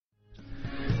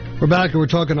We're back and we're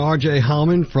talking to RJ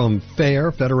Hauman from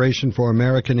FAIR, Federation for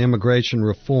American Immigration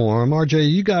Reform. RJ,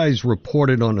 you guys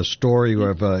reported on a story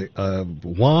of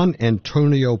Juan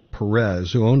Antonio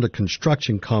Perez, who owned a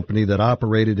construction company that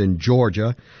operated in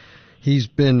Georgia. He's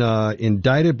been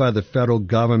indicted by the federal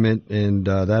government, and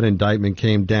that indictment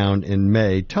came down in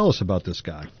May. Tell us about this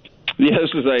guy. Yeah,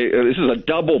 this is a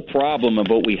double problem of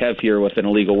what we have here with an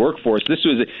illegal workforce. This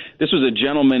was a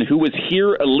gentleman who was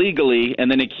here illegally and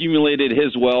then accumulated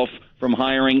his wealth from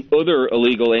hiring other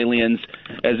illegal aliens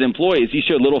as employees. He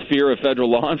showed little fear of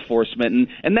federal law enforcement,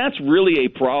 and that's really a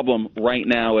problem right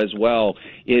now as well.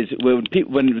 Is when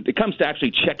it comes to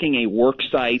actually checking a work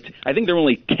site, I think there were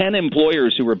only 10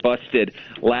 employers who were busted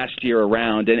last year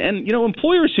around, and you know,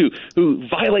 employers who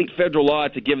violate federal law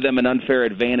to give them an unfair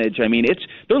advantage. I mean,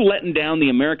 they're letting down the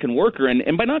American worker,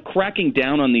 and by not cracking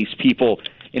down on these people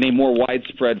in a more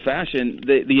widespread fashion,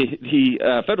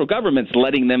 the federal government's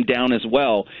letting them down as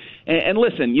well. And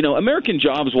listen, you know, American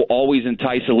jobs will always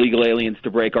entice illegal aliens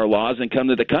to break our laws and come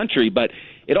to the country, but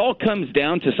it all comes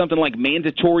down to something like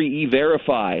mandatory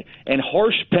E-Verify and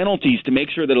harsh penalties to make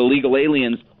sure that illegal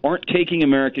aliens aren't taking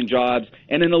American jobs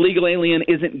and an illegal alien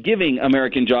isn't giving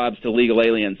American jobs to legal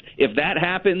aliens. If that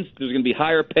happens, there's going to be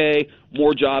higher pay,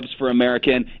 more jobs for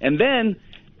American, and then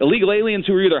illegal aliens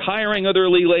who are either hiring other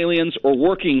illegal aliens or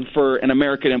working for an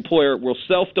American employer will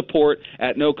self-deport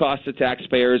at no cost to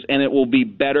taxpayers, and it will be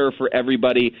better for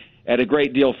everybody at a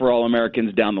great deal for all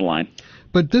Americans down the line.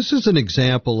 But this is an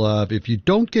example of, if you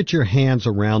don't get your hands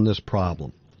around this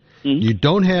problem, you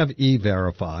don't have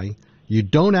E-Verify, you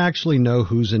don't actually know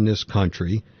who's in this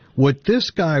country, what this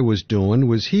guy was doing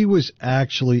was he was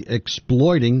actually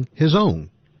exploiting his own.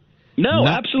 No,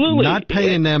 absolutely. Not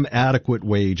paying them adequate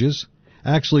wages.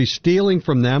 Actually stealing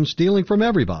from them, stealing from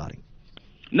everybody.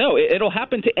 No, it'll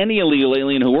happen to any illegal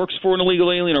alien who works for an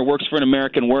illegal alien or works for an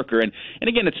American worker. And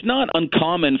again, it's not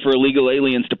uncommon for illegal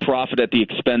aliens to profit at the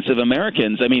expense of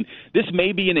Americans. I mean, this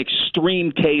may be an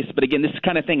extreme case, but again, this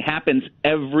kind of thing happens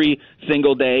every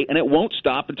single day, and it won't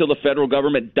stop until the federal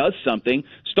government does something,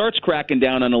 starts cracking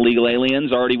down on illegal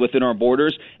aliens already within our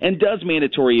borders, and does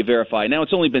mandatory E-Verify. Now,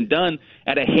 it's only been done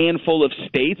at a handful of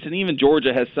states, and even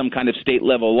Georgia has some kind of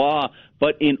state-level law,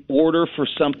 but in order for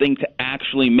something to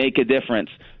actually make a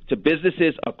difference to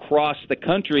businesses across the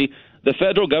country, the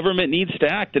federal government needs to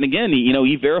act. And again, you know,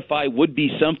 E-Verify would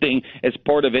be something as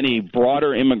part of any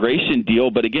broader immigration deal.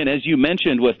 But again, as you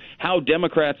mentioned, with how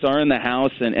Democrats are in the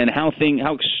House and how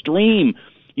extreme,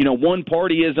 you know, one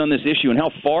party is on this issue and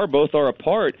how far both are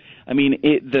apart, I mean,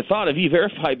 the thought of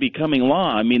E-Verify becoming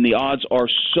law, I mean, the odds are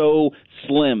so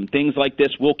slim. Things like this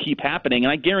will keep happening.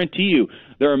 And I guarantee you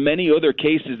there are many other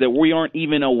cases that we aren't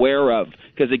even aware of.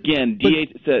 Because, again,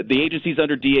 the agencies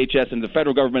under DHS and the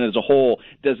federal government as a whole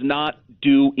does not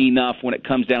do enough when it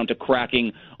comes down to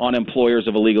cracking on employers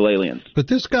of illegal aliens. But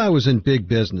this guy was in big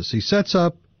business. He sets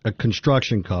up a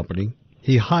construction company.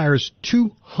 He hires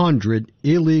 200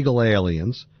 illegal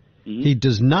aliens. He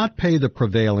does not pay the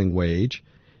prevailing wage.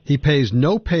 He pays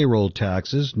no payroll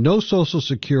taxes, no Social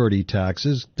Security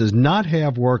taxes, does not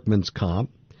have workman's comp,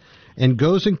 and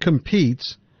goes and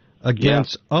competes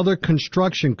against other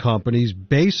construction companies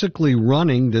basically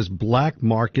running this black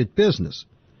market business.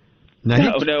 Now,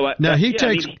 he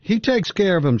takes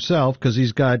care of himself because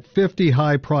he's got 50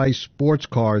 high-priced sports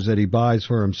cars that he buys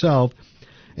for himself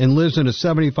and lives in a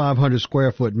 7,500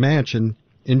 square foot mansion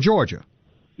in Georgia.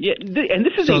 Yeah, and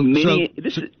this is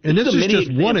this is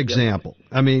just one example.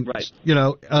 I mean, you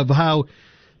know, of how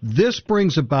this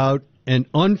brings about an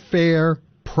unfair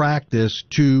practice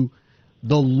to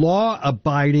the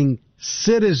law-abiding,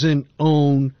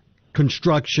 citizen-owned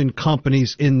construction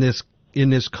companies in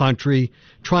this country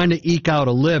trying to eke out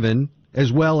a living,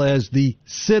 as well as the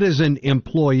citizen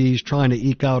employees trying to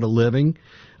eke out a living.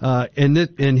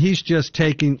 And he's just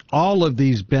taking all of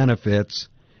these benefits.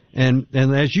 And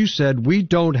as you said, we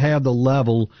don't have the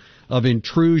level of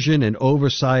intrusion and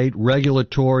oversight,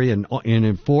 regulatory and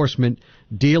enforcement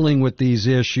dealing with these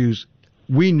issues.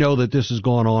 We know that this is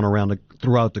going on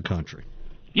throughout the country.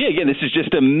 Yeah, again, this is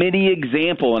just a mini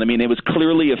example, and I mean, it was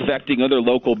clearly affecting other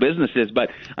local businesses, but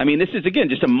I mean, this is, again,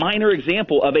 just a minor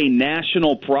example of a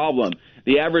national problem.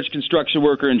 The average construction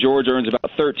worker in Georgia earns about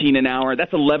 $13 an hour.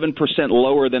 That's 11%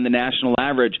 lower than the national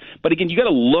average. But again, you got to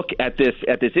look at this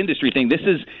industry thing. This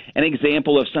is an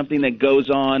example of something that goes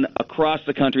on across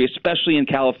the country, especially in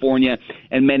California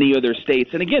and many other states.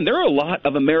 And again, there are a lot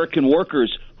of American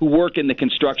workers who work in the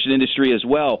construction industry as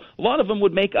well. A lot of them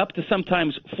would make up to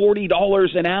sometimes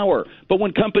 $40 an hour. But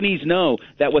when companies know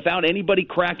that without anybody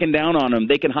cracking down on them,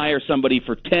 they can hire somebody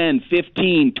for 10,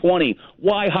 15, 20,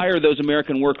 why hire those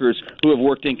American workers who have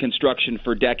worked in construction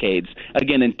for decades?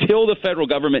 Again, until the federal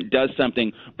government does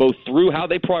something, both through how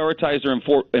they prioritize their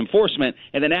enforcement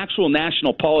and then actual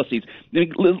national policies.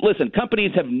 Listen,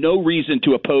 companies have no reason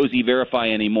to oppose E-Verify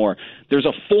anymore. There's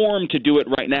a form to do it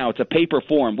right now. It's a paper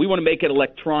form. We want to make it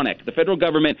electronic. The federal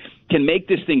government can make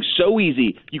this thing so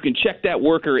easy, you can check that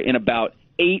worker in about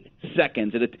 8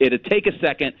 seconds. It'd take a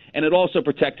second, and it also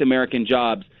protect American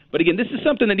jobs. But again, this is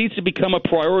something that needs to become a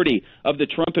priority of the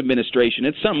Trump administration.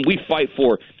 It's something we fight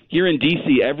for here in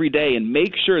D.C. every day, and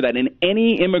make sure that in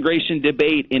any immigration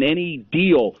debate, in any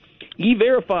deal,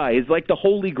 E-Verify is like the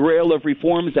holy grail of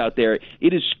reforms out there.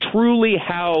 It is truly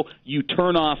how you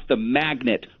turn off the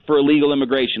magnet for illegal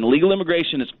immigration. Illegal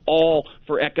immigration is all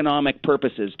for economic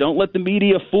purposes. Don't let the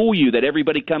media fool you that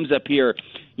everybody comes up here,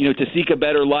 to seek a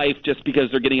better life just because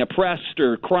they're getting oppressed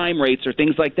or crime rates or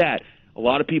things like that. A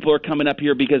lot of people are coming up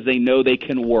here because they know they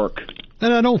can work.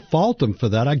 And I don't fault them for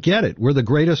that. I get it. We're the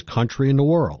greatest country in the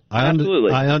world.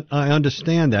 Absolutely. I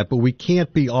understand that, but we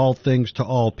can't be all things to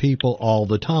all people all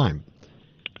the time.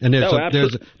 And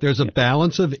there's a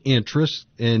balance of interests,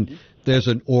 and there's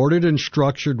an ordered and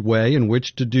structured way in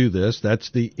which to do this.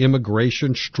 That's the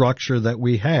immigration structure that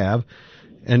we have.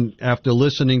 And after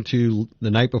listening to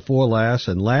the night before last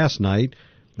and last night,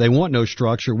 they want no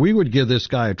structure. We would give this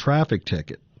guy a traffic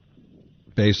ticket,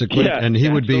 basically, and he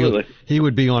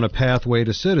would be on a pathway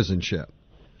to citizenship.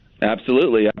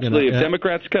 Absolutely. If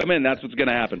Democrats come in, that's what's going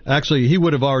to happen. Actually, he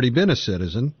would have already been a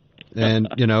citizen, and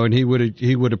and he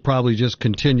would have probably just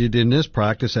continued in this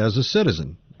practice as a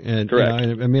citizen. And correct.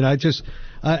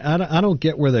 I don't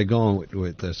get where they're going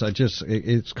with this.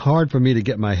 It's hard for me to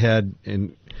get my head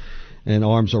and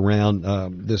arms around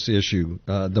this issue.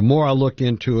 The more I look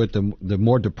into it, the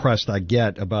more depressed I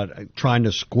get about trying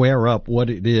to square up what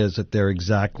it is that they're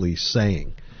exactly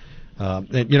saying. And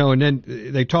then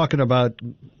they talking about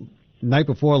night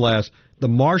before last the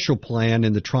Marshall Plan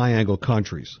in the Triangle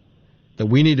countries. That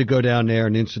we need to go down there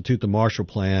and institute the Marshall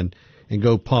Plan and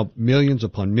go pump millions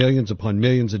upon millions upon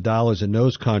millions of dollars in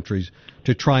those countries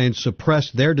to try and suppress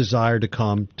their desire to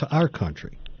come to our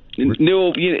country.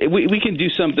 No, we can do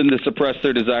something to suppress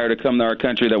their desire to come to our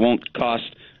country that won't cost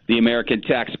the American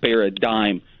taxpayer a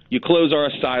dime. You close our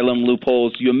asylum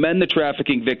loopholes. You amend the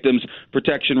Trafficking Victims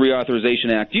Protection Reauthorization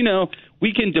Act.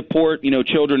 We can deport,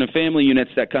 children and family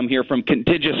units that come here from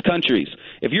contiguous countries.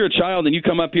 If you're a child and you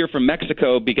come up here from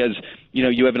Mexico because,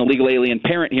 you have an illegal alien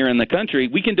parent here in the country,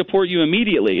 we can deport you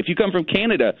immediately. If you come from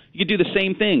Canada, you can do the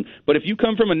same thing. But if you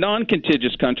come from a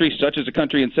non-contiguous country, such as a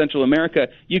country in Central America,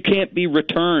 you can't be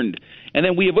returned. And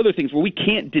then we have other things where we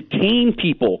can't detain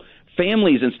people,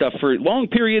 families and stuff, for long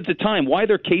periods of time, why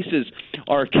their cases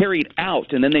are carried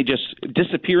out and then they just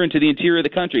disappear into the interior of the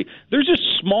country. There's just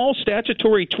small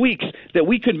statutory tweaks that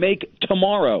we could make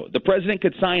tomorrow. The president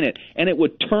could sign it, and it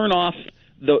would turn off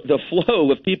the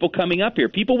flow of people coming up here.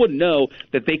 People would know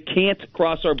that they can't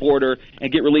cross our border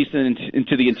and get released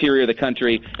into the interior of the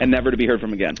country and never to be heard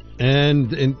from again.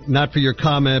 And not for your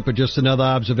comment, but just another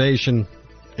observation.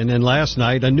 And then last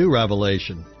night, a new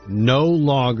revelation. No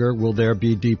longer will there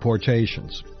be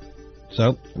deportations.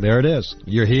 So there it is.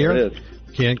 You're here. There it is.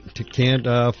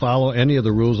 Can't follow any of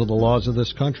the rules or the laws of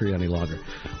this country any longer.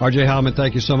 RJ Hauman,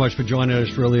 thank you so much for joining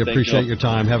us. Really appreciate your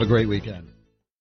time. Have a great weekend.